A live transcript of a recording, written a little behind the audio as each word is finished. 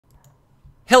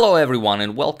Hello everyone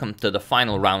and welcome to the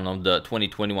final round of the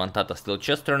 2021 Tata Steel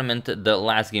Chess Tournament. The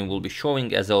last game we'll be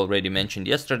showing, as I already mentioned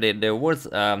yesterday, there was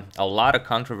a lot of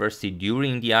controversy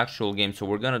during the actual game, so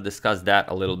we're going to discuss that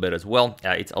a little bit as well.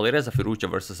 It's Alireza Firouzja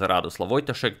versus Radoslaw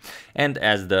Wojtaszek, and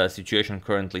as the situation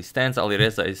currently stands,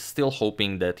 Alireza is still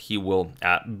hoping that he will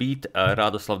beat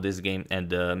Radoslav this game and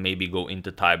maybe go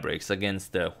into tie breaks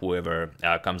against whoever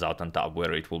comes out on top,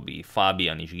 whether it will be Fabi,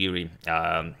 Anishgiri,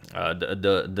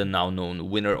 the now known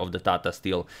winner of the Tata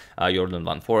Steel, Jordan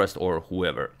Van Forest, or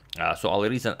whoever. So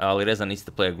Alireza needs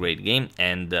to play a great game,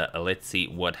 and let's see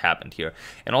what happened here.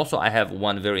 And also I have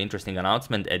one very interesting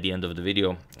announcement at the end of the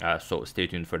video, so stay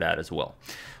tuned for that as well.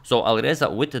 So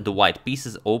Alireza with the white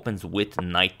pieces opens with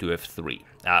knight to f3.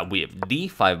 We have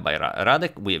d5 by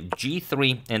Radek, we have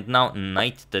g3, and now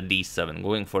knight to d7,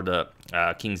 going for the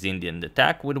King's Indian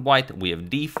attack with white. We have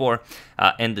d4,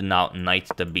 and now knight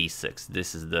to b6.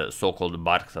 This is the so-called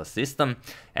Barca system,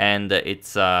 and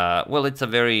it's a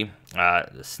very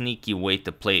sneaky way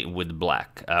to play with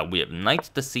black. We have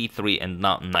knight to c3 and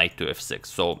now knight to f6.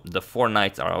 So the four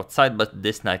knights are outside, but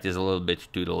this knight is a little bit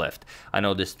to the left. I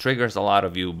know this triggers a lot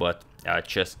of you, but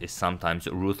chess is sometimes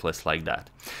ruthless like that.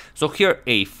 So here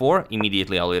a4,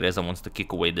 immediately Alireza wants to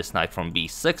kick away this knight from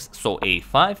b6, so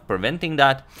a5, preventing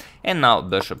that, and now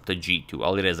bishop to g2.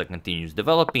 Alireza continues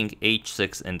developing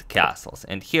h6 and castles,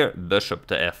 and here bishop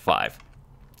to f5.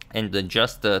 And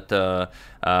just to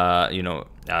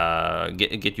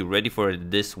get you ready for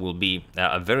it, this will be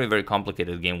a very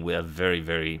complicated game with a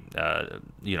very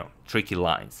tricky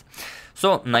lines.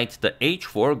 So knight to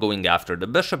h4, going after the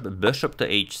bishop, bishop to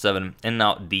h7, and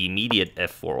now the immediate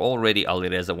f4. Already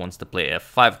Alireza wants to play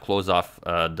f5, close off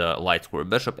the light square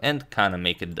bishop, and kind of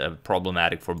make it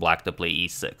problematic for black to play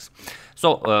e6.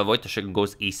 So Wojtaszek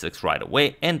goes e6 right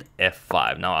away, and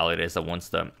f5. Now Alireza wants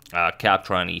to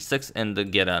capture on e6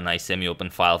 and get a nice semi-open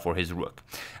file for his rook.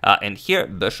 And here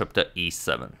bishop to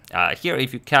e7. Here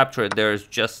if you capture it, there's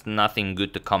just nothing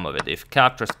good to come of it. If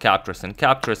captures, captures, and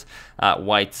captures,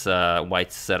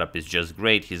 White's setup is just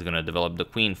great. He's going to develop the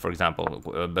queen, for example,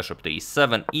 bishop to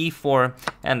e7, e4,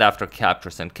 and after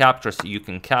captures and captures, you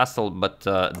can castle, but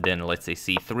then let's say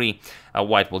c3,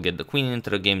 White will get the queen into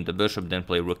the game, the bishop, then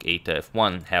play rook a to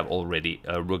f1, have already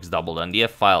rooks doubled on the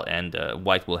f file, and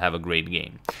White will have a great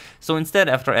game. So instead,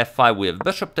 after f5, we have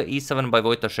bishop to e7 by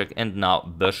Wojtaszek, and now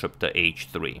bishop to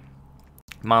h3.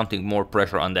 Mounting more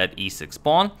pressure on that e6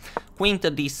 pawn, queen to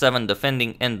d7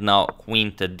 defending, and now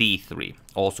queen to d3,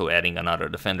 also adding another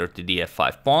defender to the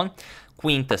f5 pawn,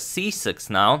 queen to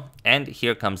c6 now, and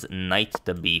here comes knight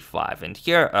to b5. And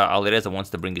here Alireza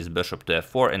wants to bring his bishop to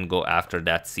f4 and go after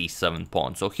that c7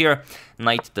 pawn. So here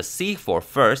knight to c4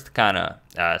 first, kind of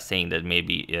saying that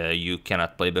maybe you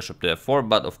cannot play bishop to f4,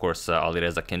 but of course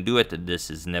Alireza can do it. This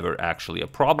is never actually a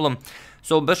problem.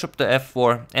 So bishop to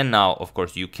f4, and now of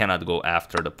course you cannot go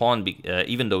after the pawn,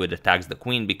 even though it attacks the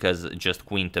queen, because just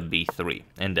queen to b3,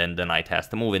 and then the knight has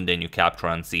to move, and then you capture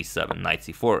on c7, knight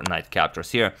c4, knight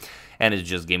captures here, and it's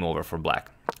just game over for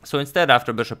black. So instead,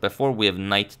 after bishop f4, we have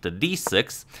knight to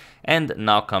d6, and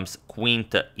now comes queen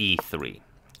to e3.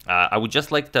 I would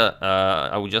just like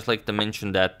to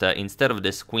mention that instead of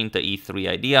this queen to e3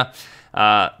 idea,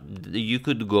 you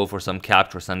could go for some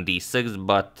captures on d6,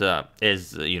 but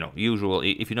as usual,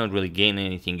 if you don't really gain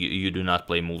anything, you do not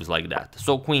play moves like that.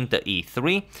 So queen to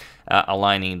e3,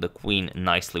 aligning the queen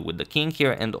nicely with the king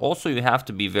here, and also you have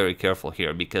to be very careful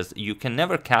here, because you can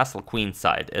never castle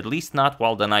queenside, at least not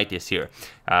while the knight is here.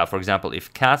 For example,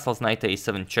 if castles knight to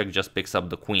a7 check, just picks up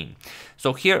the queen.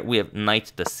 So here we have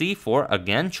knight to c4,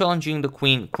 again challenging the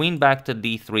queen, queen back to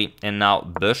d3, and now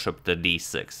bishop to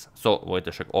d6. So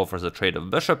Wojtaszek offers a trade of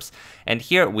bishops, and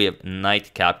here we have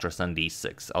knight captures on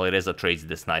d6. Alireza trades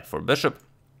this knight for bishop.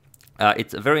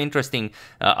 It's very interesting.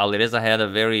 Alireza had a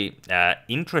very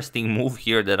interesting move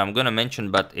here that I'm going to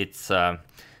mention, but it's a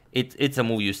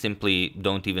move you simply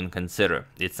don't even consider.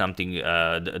 It's something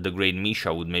the great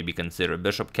Misha would maybe consider.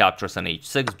 Bishop captures on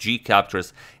h6, g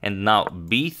captures, and now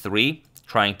b3,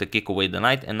 trying to kick away the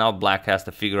knight, and now black has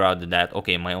to figure out that,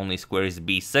 okay, my only square is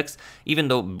b6. Even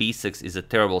though b6 is a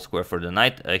terrible square for the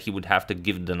knight, he would have to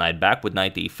give the knight back with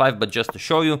knight to e5, but just to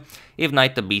show you, if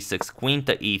knight to b6, queen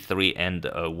to e3, and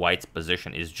White's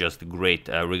position is just great,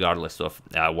 regardless of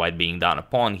White being down a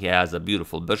pawn. He has a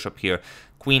beautiful bishop here.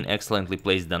 Queen excellently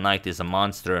placed, the knight is a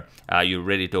monster. You're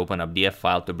ready to open up the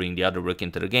f-file to bring the other rook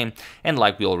into the game. And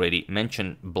like we already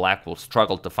mentioned, black will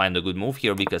struggle to find a good move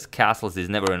here, because castles is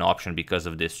never an option because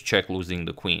of this check losing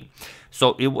the queen.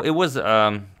 So it was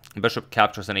bishop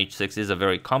captures on h6 is a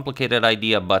very complicated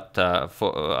idea, but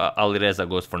Alireza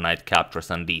goes for knight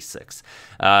captures on d6.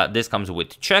 This comes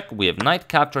with check. We have knight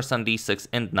captures on d6,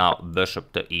 and now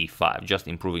bishop to e5, just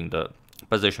improving the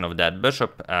position of that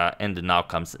bishop, and now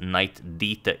comes knight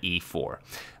d to e4.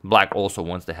 Black also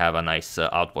wants to have a nice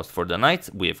outpost for the knights.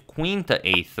 We have queen to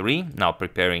a3, now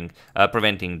preventing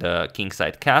the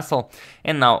kingside castle,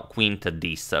 and now queen to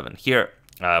d7. Here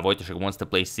Wojtaszek wants to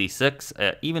play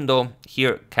c6, even though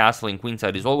here castling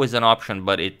queenside is always an option,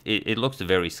 but it looks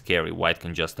very scary. White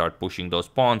can just start pushing those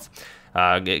pawns,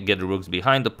 get the rooks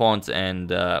behind the pawns,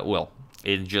 and well,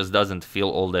 it just doesn't feel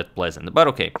all that pleasant. But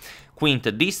okay, queen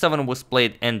to d7 was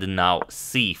played, and now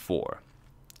c4.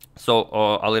 So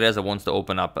Alireza wants to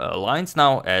open up lines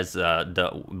now, as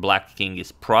the black king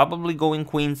is probably going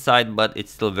queenside, but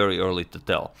it's still very early to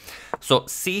tell. So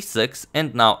c6,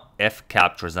 and now f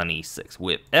captures on e6.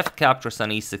 We have f captures on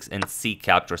e6 and c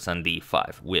captures on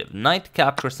d5. We have knight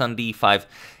captures on d5,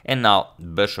 and now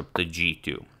bishop to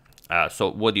g2.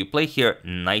 So what do you play here?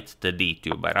 Knight to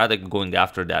d2 by Radek, going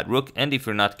after that rook, and if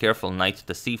you're not careful, knight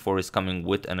to c4 is coming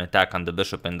with an attack on the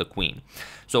bishop and the queen.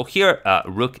 So here,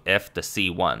 rook f to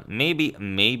c1.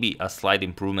 Maybe a slight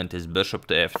improvement is bishop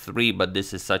to f3, but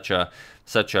this is such a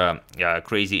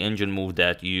crazy engine move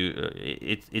that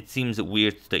it seems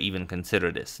weird to even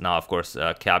consider this. Now, of course,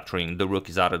 capturing the rook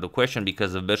is out of the question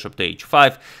because of bishop to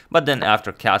h5, but then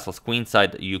after castles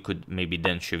queenside, you could maybe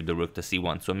then shift the rook to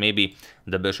c1. So maybe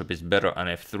the bishop is better on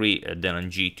f3 than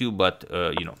on g2, but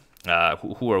you know,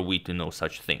 who are we to know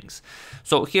such things?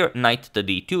 So here, knight to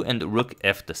d2 and rook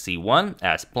f to c1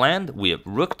 as planned. We have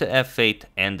rook to f8,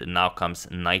 and now comes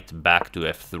knight back to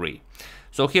f3.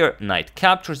 So here, knight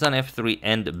captures on f3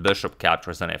 and bishop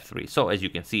captures on f3. So as you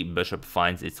can see, bishop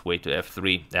finds its way to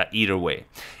f3 either way.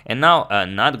 And now,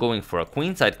 not going for a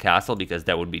queenside castle because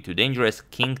that would be too dangerous,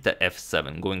 king to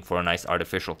f7, going for a nice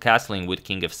artificial castling with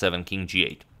king f7, king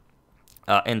g8.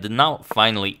 And now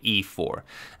finally e4,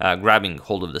 grabbing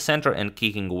hold of the center and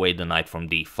kicking away the knight from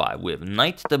d5. We have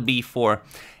knight to b4,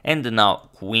 and now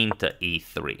queen to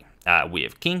e3. We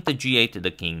have king to g8,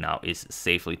 the king now is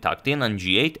safely tucked in on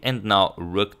g8, and now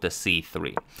rook to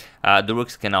c3. The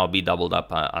rooks can now be doubled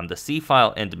up on the c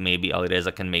file, and maybe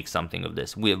Alireza can make something of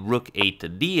this. We have rook 8 to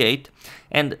d8,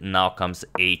 and now comes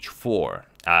h4.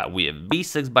 We have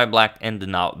b6 by black, and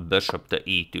now bishop to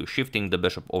e2, shifting the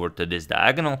bishop over to this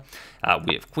diagonal.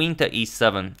 We have queen to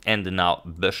e7, and now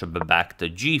bishop back to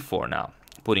g4 now,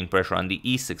 putting pressure on the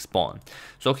e6 pawn.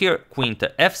 So here, queen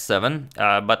to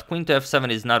f7, but queen to f7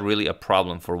 is not really a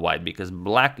problem for white because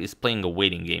black is playing a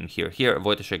waiting game here. Here,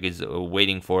 Wojtaszek is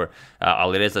waiting for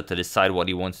Alireza to decide what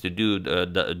he wants to do. Do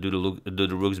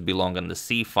the rooks belong on the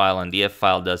c file and the f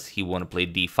file? Does he want to play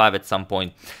d5 at some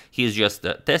point? He is just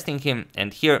testing him,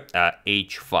 and here,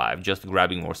 h5, just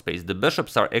grabbing more space. The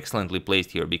bishops are excellently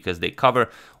placed here because they cover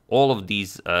all of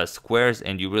these squares,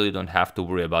 and you really don't have to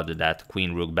worry about that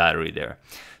queen rook battery there.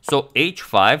 So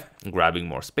h5, grabbing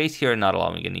more space here, not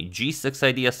allowing any g6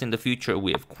 ideas in the future.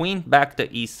 We have queen back to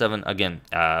e7. Again,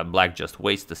 black just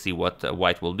waits to see what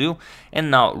white will do. And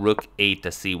now rook 8 to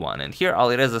c1. And here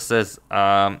Alireza says,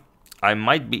 I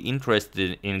might be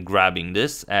interested in grabbing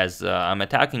this as I'm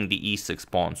attacking the e6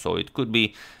 pawn, so it could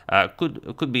be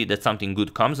that something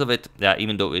good comes of it,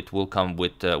 even though it will come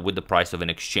with the price of an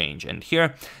exchange. And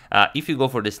here, if you go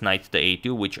for this knight to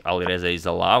a2, which Alireza is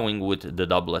allowing with the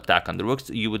double attack on the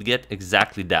rooks, you would get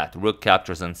exactly that. Rook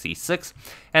captures on c6,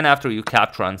 and after you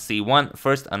capture on c1,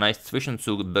 first a nice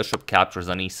Zwischenzug, bishop captures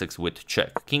on e6 with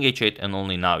check. King h8, and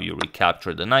only now you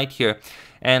recapture the knight here,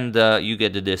 and you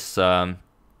get this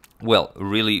well,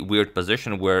 really weird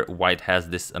position where white has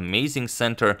this amazing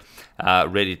center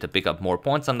ready to pick up more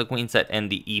pawns on the queen side, and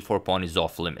the e4 pawn is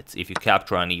off limits. If you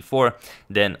capture on e4,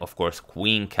 then of course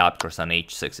queen captures on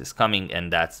h6 is coming,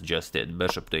 and that's just it.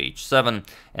 Bishop to h7,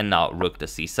 and now rook to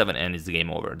c7, and it's game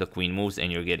over. The queen moves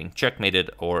and you're getting checkmated,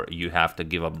 or you have to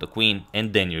give up the queen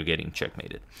and then you're getting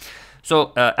checkmated.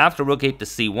 So after rook 8 to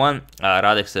c1,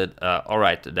 Radek said,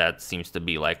 alright, that seems to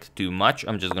be like too much.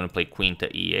 I'm just going to play queen to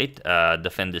e8,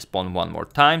 defend this pawn one more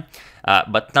time.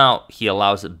 But now he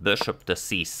allows bishop to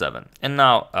c7. And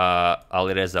now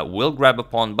Alireza will grab a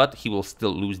pawn, but he will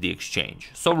still lose the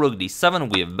exchange. So rook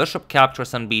d7, we have bishop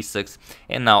captures on b6,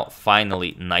 and now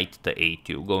finally knight to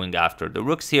a2, going after the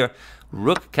rooks here.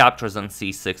 rook captures on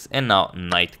c6, and now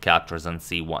knight captures on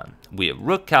c1. We have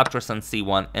rook captures on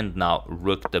c1, and now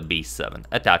rook to b7,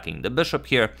 attacking the bishop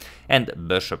here, and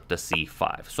bishop to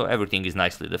c5. So everything is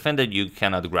nicely defended. You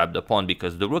cannot grab the pawn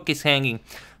because the rook is hanging.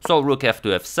 So rook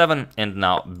f2, f7, and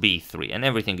now b3, and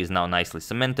everything is now nicely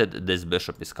cemented. This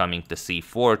bishop is coming to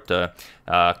c4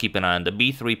 to keep an eye on the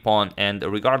b3 pawn, and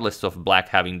regardless of black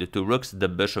having the two rooks, the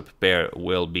bishop pair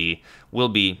will be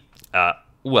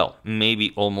well,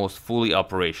 maybe almost fully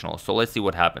operational. So let's see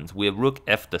what happens. We have rook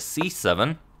f to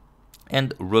c7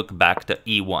 and rook back to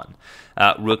e1,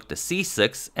 rook to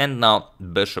c6, and now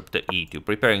bishop to e2,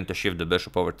 preparing to shift the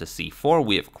bishop over to c4.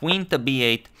 We have queen to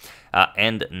b8,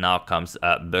 and now comes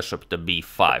bishop to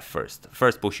b5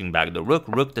 first pushing back the rook,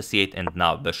 rook to c8, and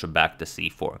now bishop back to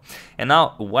c4. And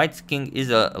now white's king is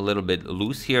a little bit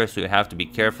loose here, so you have to be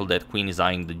careful that queen is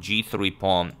eyeing the g3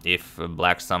 pawn. If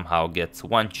black somehow gets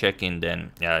one check in,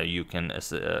 then you can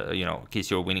kiss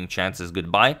your winning chances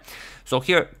goodbye. So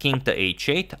here king to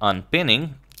h8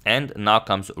 unpinning, and now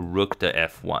comes rook to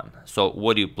f1. So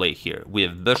what do you play here? We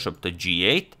have bishop to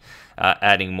g8,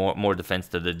 adding more defense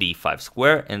to the d5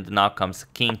 square, and now comes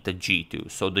king to g2.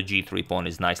 So the g3 pawn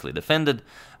is nicely defended.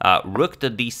 Rook to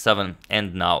d7,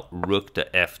 and now rook to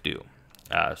f2.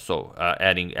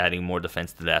 Adding more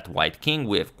defense to that white king.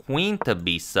 We have queen to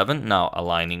b7, now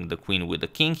aligning the queen with the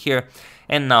king here,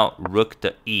 and now rook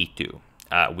to e2.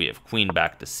 We have queen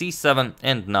back to c7,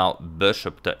 and now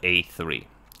bishop to a3.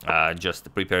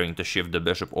 Just preparing to shift the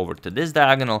bishop over to this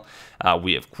diagonal.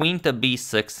 We have queen to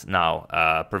b6, now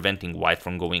preventing white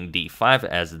from going d5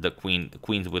 as the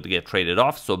queens would get traded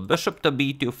off. So bishop to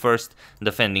b2 first,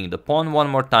 defending the pawn one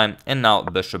more time, and now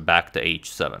bishop back to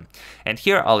h7. And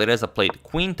here Alireza played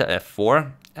queen to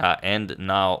f4, and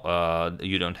now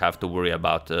you don't have to worry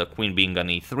about queen being on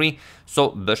e3, so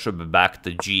bishop back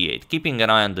to g8, keeping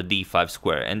an eye on the d5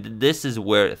 square. And this is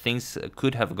where things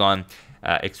could have gone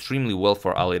extremely well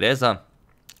for Alireza,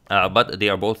 but they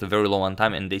are both very low on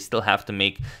time, and they still have to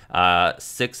make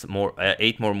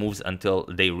 8 more moves until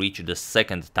they reach the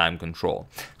second time control.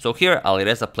 So here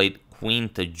Alireza played queen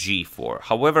to g4.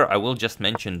 However, I will just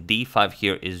mention d5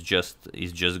 here is just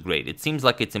great. It seems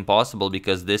like it's impossible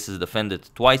because this is defended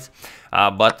twice,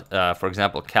 but for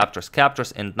example,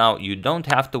 captures, and now you don't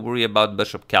have to worry about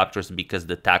bishop captures because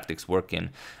the tactics work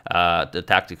in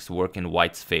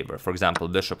white's favor. For example,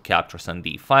 bishop captures on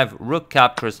d5, rook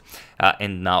captures,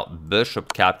 and now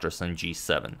bishop captures on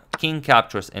g7. King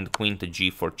captures, and queen to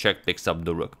g4 check picks up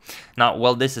the rook. Now,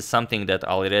 well, this is something that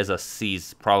Alireza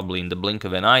sees probably in the blink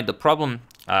of an eye. The problem,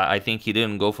 I think he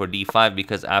didn't go for d5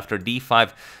 because after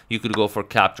d5 you could go for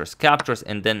captures,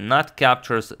 and then not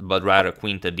captures but rather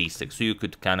queen to d6. So you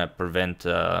could kind of prevent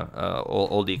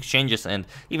all the exchanges, and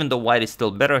even though white is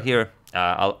still better here,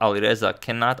 Alireza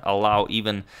cannot allow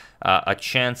even a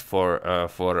chance for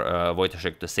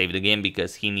Wojtaszek to save the game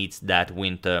because he needs that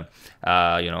win to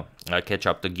catch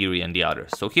up to Giri and the others.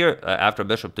 So here after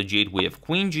bishop to g8 we have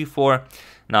queen g4,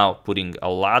 now putting a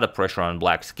lot of pressure on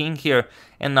black's king here,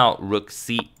 and now rook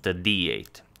c to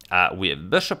d8. We have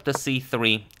bishop to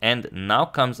c3, and now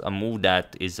comes a move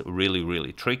that is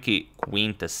really tricky,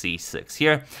 queen to c6.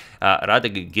 Here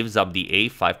Radek gives up the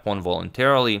a5 pawn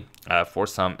voluntarily for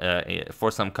some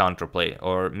counterplay,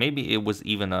 or maybe it was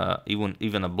even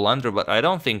a blunder, but I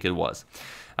don't think it was.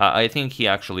 I think he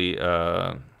actually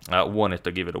wanted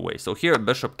to give it away. So here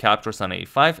bishop captures on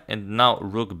a5, and now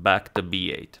rook back to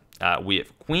b8. We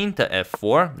have queen to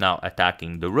f4, now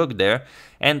attacking the rook there,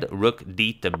 and rook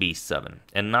d to b7.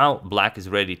 And now black is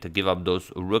ready to give up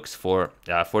those rooks for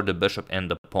the bishop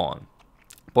and the pawn.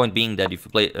 Point being that if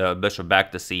you play bishop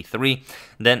back to c3,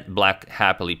 then black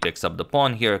happily picks up the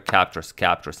pawn here, captures,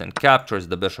 and captures.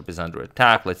 The bishop is under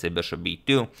attack, let's say bishop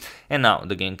b2, and now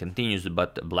the game continues,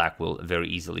 but black will very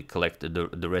easily collect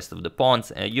the rest of the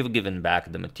pawns. You've given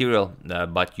back the material,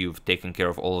 but you've taken care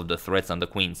of all of the threats on the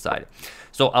queen side.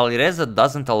 So Alireza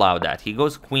doesn't allow that. He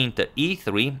goes queen to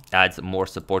e3, adds more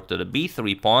support to the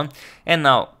b3 pawn, and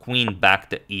now queen back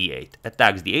to e8.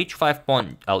 Attacks the h5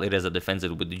 pawn, Alireza defends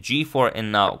it with the g4,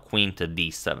 and now queen to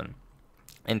d7.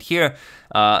 And here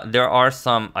there are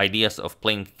some ideas of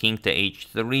playing king to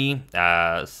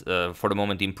h3, for the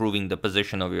moment improving the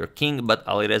position of your king, but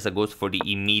Alireza goes for the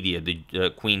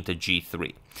immediate queen to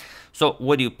g3. So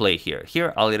what do you play here?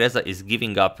 Here Alireza is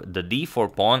giving up the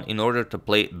d4 pawn in order to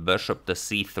play bishop to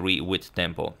c3 with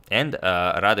tempo. And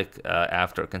Radek,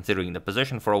 after considering the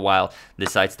position for a while,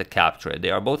 decides to capture it. They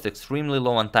are both extremely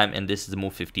low on time, and this is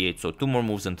move 58, so 2 more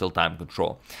moves until time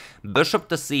control. Bishop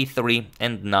to c3,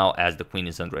 and now as the queen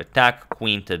is under attack,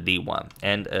 queen to d1.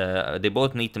 And they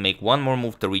both need to make one more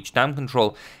move to reach time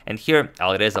control. And here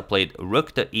Alireza played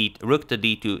rook to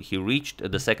d2. He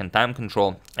reached the second time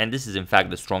control, and this is in fact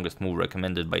the strongest move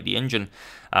recommended by the engine.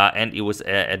 And it was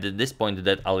at this point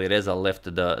that Alireza left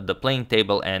the playing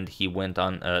table, and he went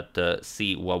on to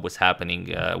see what was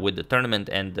happening with the tournament.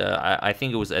 And I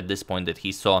think it was at this point that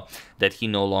he saw that he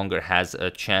no longer has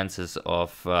chances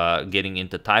of getting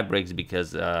into tie breaks,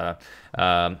 because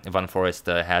Van Forest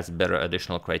has better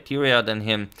additional criteria than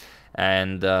him.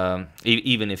 And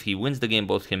even if he wins the game,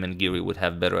 both him and Giri would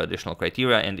have better additional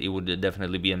criteria, and it would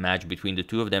definitely be a match between the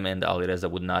two of them, and Alireza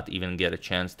would not even get a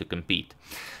chance to compete.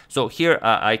 So here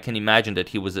I can imagine that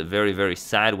he was very, very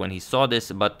sad when he saw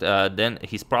this, but then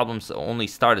his problems only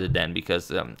started then,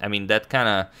 because I mean, that kind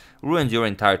of ruins your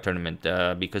entire tournament,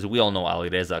 because we all know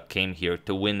Alireza came here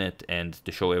to win it and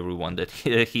to show everyone that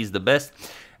he's the best.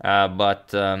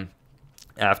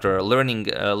 After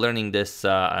learning this,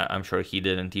 I'm sure he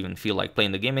didn't even feel like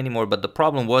playing the game anymore. But the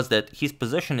problem was that his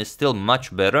position is still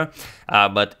much better,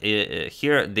 but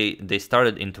here they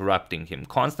started interrupting him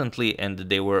constantly, and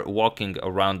they were walking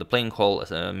around the playing hall,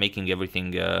 making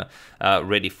everything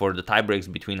ready for the tie breaks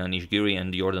between Anish Giri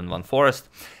and Jordan Van Forest.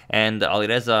 And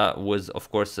Alireza was,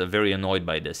 of course, very annoyed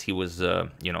by this. He was,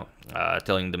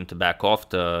 telling them to back off,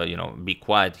 to, be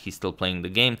quiet. He's still playing the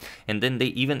game. And then they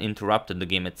even interrupted the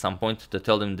game at some point to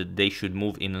tell them that they should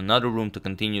move in another room to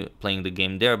continue playing the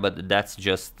game there. But that's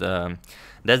just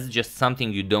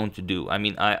something you don't do. I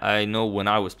mean, I know when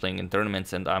I was playing in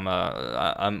tournaments, and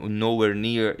I'm nowhere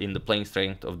near in the playing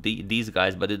strength of these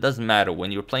guys, but it doesn't matter.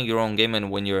 When you're playing your own game,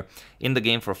 and when you're in the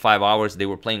game for 5 hours, they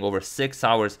were playing over 6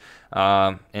 hours,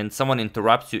 and someone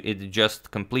interrupts you, it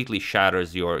just completely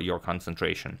shatters your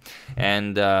concentration.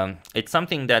 And it's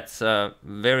something that's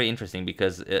very interesting,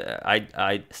 because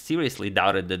I seriously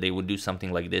doubted that they would do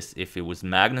something like this if it was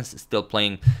Magnus still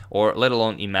playing, or let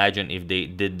alone imagine if they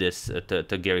did this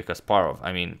to Garry Kasparov.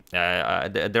 I mean,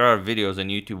 there are videos on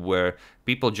YouTube where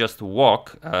people just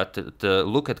walk to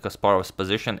look at Kasparov's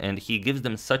position, and he gives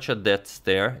them such a death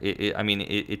stare.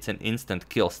 It's an instant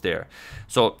kill stare.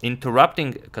 So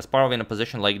interrupting Kasparov in a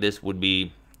position like this would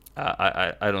be,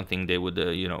 I don't think they would,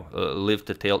 live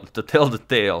to tell the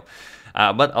tale.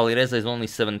 But Alireza is only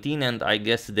 17, and I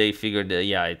guess they figured,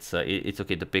 yeah, it's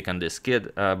okay to pick on this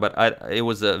kid. But it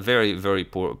was very, very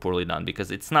poorly done, because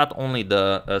it's not only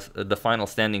the final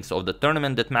standings of the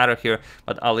tournament that matter here,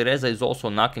 but Alireza is also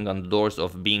knocking on the doors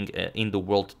of being in the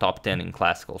world top 10 in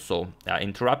classical. So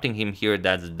interrupting him here,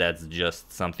 that's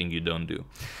just something you don't do.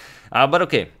 But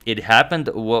okay, it happened.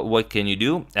 What can you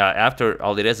do? After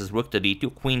Alireza's rook to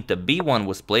d2, queen to b1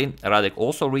 was played. Radek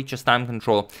also reaches time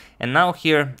control, and now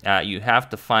here you have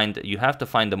to find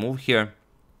the move here.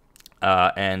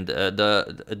 And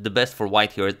the best for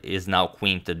white here is now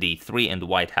queen to d3, and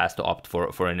white has to opt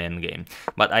for an endgame.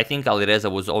 But I think Alireza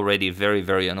was already very,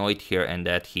 very annoyed here, and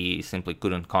that he simply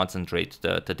couldn't concentrate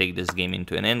to take this game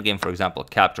into an endgame. For example,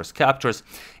 captures,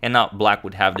 and now black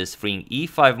would have this freeing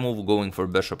e5 move, going for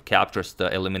bishop captures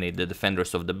to eliminate the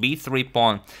defenders of the b3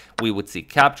 pawn. We would see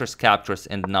captures,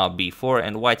 and now b4,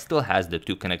 and white still has the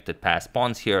two connected pass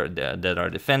pawns here that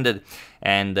are defended,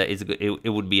 and it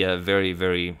would be a very,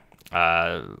 very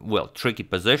tricky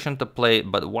position to play,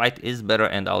 but white is better,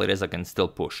 and Alireza can still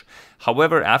push.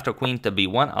 However, after queen to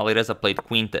b1, Alireza played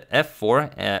queen to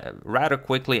f4 rather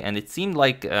quickly, and it seemed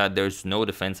like there's no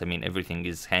defense. I mean, everything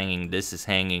is hanging, this is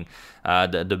hanging,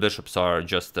 the bishops are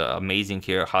just amazing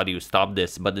here. How do you stop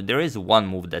this? But there is one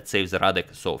move that saves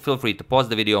Radek, so feel free to pause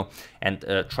the video and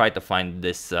try to find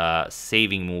this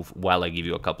saving move while I give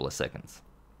you a couple of seconds.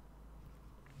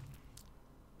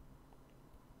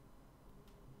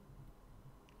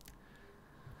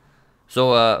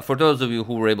 So for those of you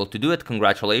who were able to do it,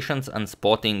 congratulations on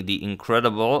spotting the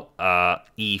incredible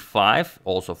e5.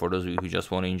 Also for those of you who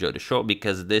just want to enjoy the show,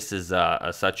 because this is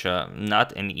such a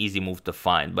not an easy move to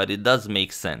find, but it does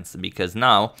make sense, because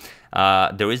now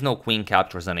there is no queen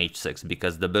captures on h6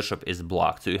 because the bishop is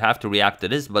blocked. So you have to react to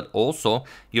this, but also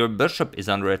your bishop is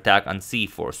under attack on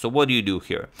c4. So what do you do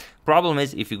here? Problem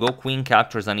is, if you go queen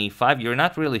captures on e5, you're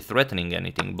not really threatening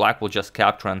anything. Black will just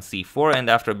capture on c4, and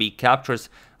after b captures,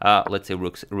 let's say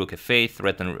rook f8,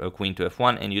 threaten queen to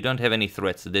f1, and you don't have any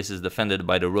threats. This is defended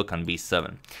by the rook on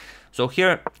b7. So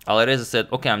here, Alireza said,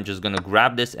 okay, I'm just going to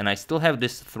grab this, and I still have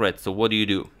this threat, so what do you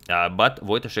do? But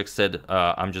Wojtaszek said,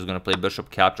 I'm just going to play bishop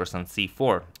captures on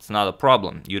c4. It's not a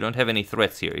problem. You don't have any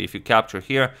threats here. If you capture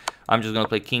here, I'm just going to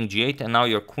play king g8, and now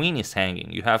your queen is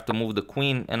hanging. You have to move the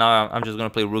queen, and now I'm just going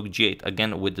to play rook g8,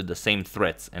 again with the same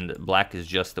threats, and black is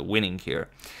just winning here.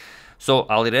 So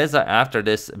Alireza, after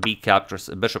this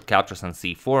bishop captures on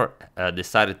c4,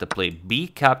 decided to play b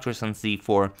captures on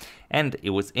c4, and it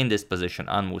was in this position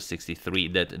on move 63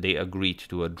 that they agreed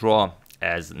to a draw,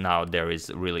 as now there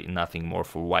is really nothing more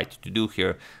for white to do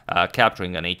here.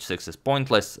 Capturing on h6 is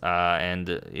pointless, and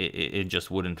it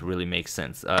just wouldn't really make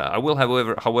sense. I will,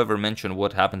 however, mention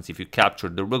what happens if you capture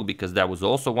the rook, because that was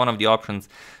also one of the options.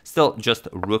 Still, just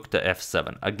rook to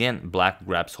f7. Again, black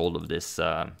grabs hold of this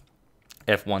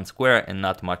f1 square, and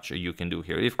not much you can do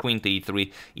here. If queen to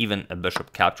e3, even a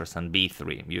bishop captures on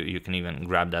b3, you can even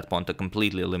grab that pawn to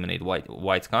completely eliminate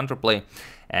white's counterplay,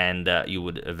 and you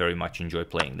would very much enjoy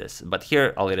playing this. But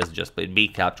here Alireza just played b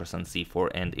captures on c4,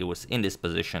 and it was in this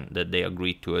position that they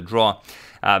agreed to a draw,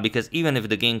 because even if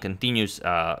the game continues,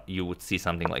 you would see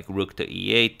something like rook to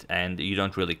e8, and you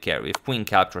don't really care. If queen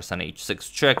captures on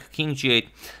h6 check, king g8,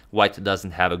 white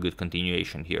doesn't have a good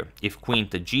continuation here. If queen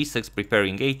to g6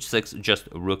 preparing h6, just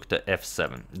rook to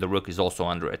f7. The rook is also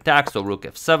under attack, so rook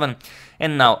f7,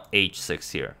 and now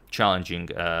h6 here, challenging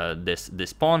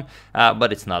this pawn,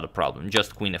 but it's not a problem.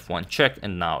 Just queen f1 check,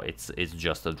 and now it's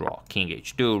just a draw. King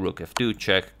h2, rook f2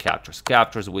 check,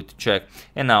 captures with check,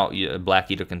 and now black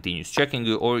either continues checking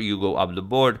you or you go up the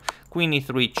board. Queen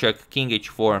e3 check, king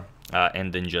h4,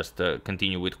 and then just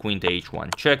continue with queen to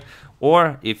h1 check.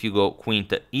 Or if you go queen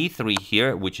to e3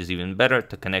 here, which is even better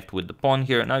to connect with the pawn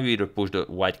here, now you either push the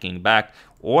white king back,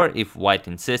 or if white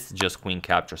insists, just queen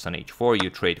captures on h4, you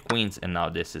trade queens, and now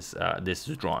this is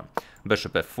drawn.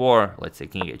 Bishop f4, let's say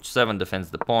king h7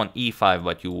 defends the pawn, e5,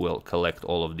 but you will collect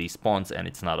all of these pawns, and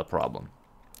it's not a problem.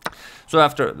 So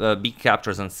after b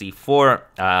captures on c4,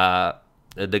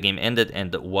 the game ended,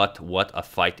 and what a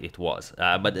fight it was.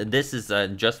 But this is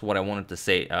just what I wanted to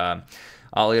say.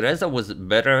 Alireza was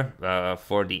better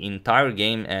for the entire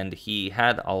game, and he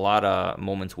had a lot of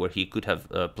moments where he could have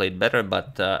played better,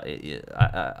 but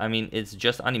I mean, it's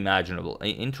just unimaginable.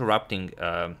 Interrupting,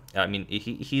 I mean,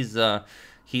 he's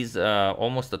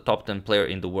almost a top 10 player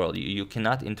in the world. You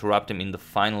cannot interrupt him in the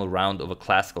final round of a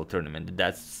classical tournament.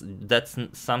 That's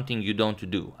something you don't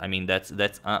do. I mean, that's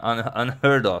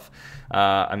unheard of.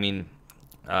 I mean,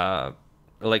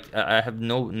 like, I have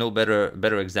no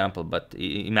better example, but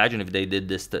imagine if they did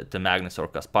this to Magnus or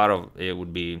Kasparov. It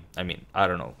would be, I mean, I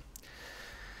don't know.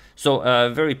 So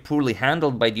very poorly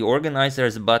handled by the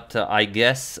organizers, but I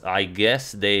guess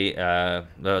they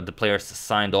the players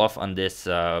signed off on this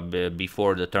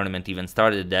before the tournament even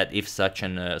started, that if such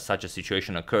a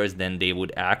situation occurs, then they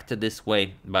would act this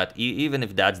way. But even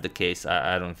if that's the case,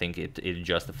 I don't think it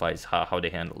justifies how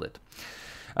they handled it.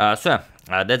 So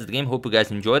that's the game. Hope you guys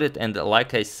enjoyed it, and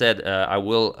like I said,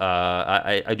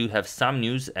 I do have some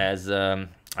news, as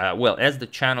well, as the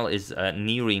channel is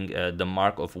nearing the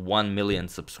mark of 1 million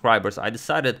subscribers. I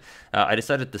decided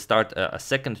to start a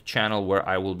second channel where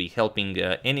I will be helping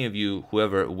any of you,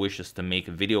 whoever wishes to make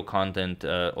video content,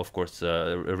 of course,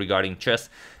 regarding chess.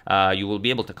 You will be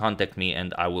able to contact me,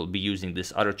 and I will be using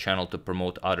this other channel to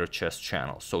promote other chess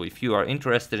channels. So if you are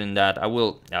interested in that, I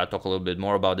will talk a little bit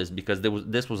more about this, because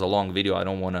this was a long video. I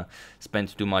don't want to spend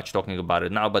too much talking about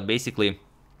it now, but basically,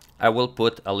 I will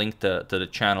put a link to the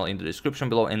channel in the description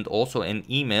below, and also an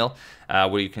email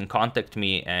where you can contact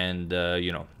me and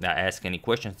you know, ask any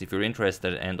questions if you're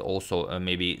interested, and also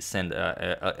maybe send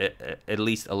at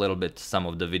least a little bit some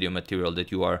of the video material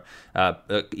that you are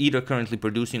either currently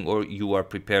producing or you are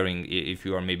preparing, if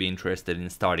you are maybe interested in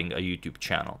starting a YouTube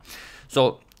channel.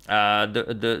 So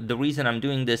the reason I'm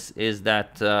doing this is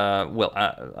that well,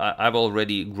 I've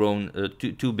already grown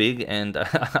too big, and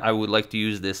I would like to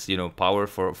use this, you know, power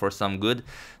for some good.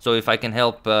 So if I can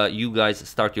help you guys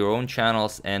start your own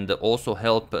channels, and also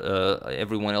help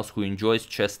everyone else who enjoys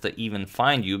chess to even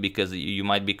find you, because you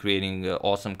might be creating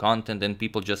awesome content and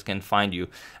people just can't find you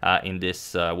in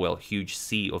this well, huge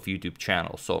sea of YouTube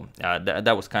channels. So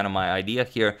that was kind of my idea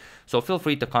here. So feel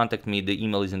free to contact me. The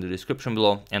email is in the description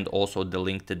below, and also the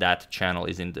link to that channel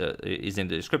is in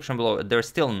the description below. There's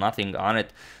still nothing on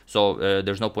it, so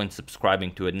there's no point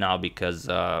subscribing to it now, because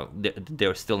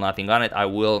there's still nothing on it. I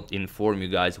will inform you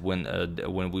guys when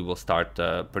we will start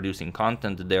producing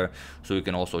content there, so you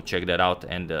can also check that out,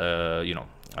 and you know,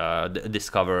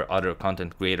 discover other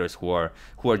content creators who are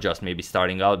just maybe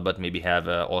starting out, but maybe have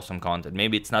awesome content.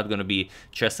 Maybe it's not going to be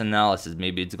chess analysis,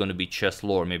 maybe it's going to be chess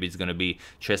lore, maybe it's going to be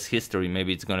chess history,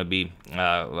 maybe it's going to be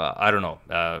I don't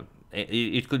know,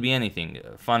 it could be anything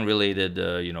fun related,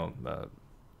 you know,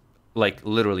 like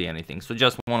literally anything. So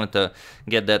just wanted to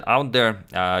get that out there,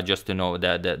 just to know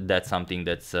that that's something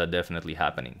that's definitely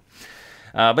happening.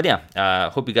 But yeah,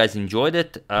 hope you guys enjoyed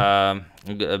it.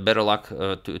 Better luck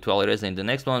to Alireza in the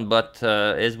next one. But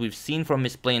as we've seen from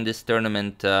his play in this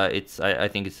tournament, I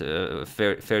think it's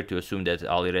fair to assume that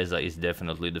Alireza is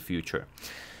definitely the future.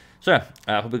 So yeah,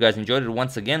 I hope you guys enjoyed it.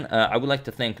 Once again, I would like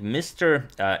to thank Mr.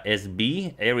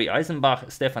 SB, Ari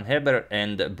Eisenbach, Stefan Heber,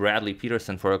 and Bradley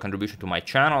Peterson for a contribution to my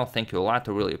channel. Thank you a lot,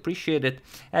 I really appreciate it.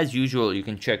 As usual, you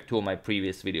can check 2 of my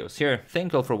previous videos here.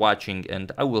 Thank you all for watching,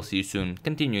 and I will see you soon,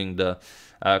 continuing the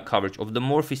coverage of the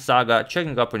Morphy saga,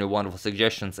 checking up on your wonderful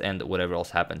suggestions, and whatever else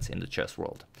happens in the chess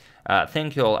world.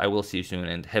 Thank you all, I will see you soon,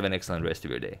 and have an excellent rest of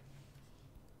your day.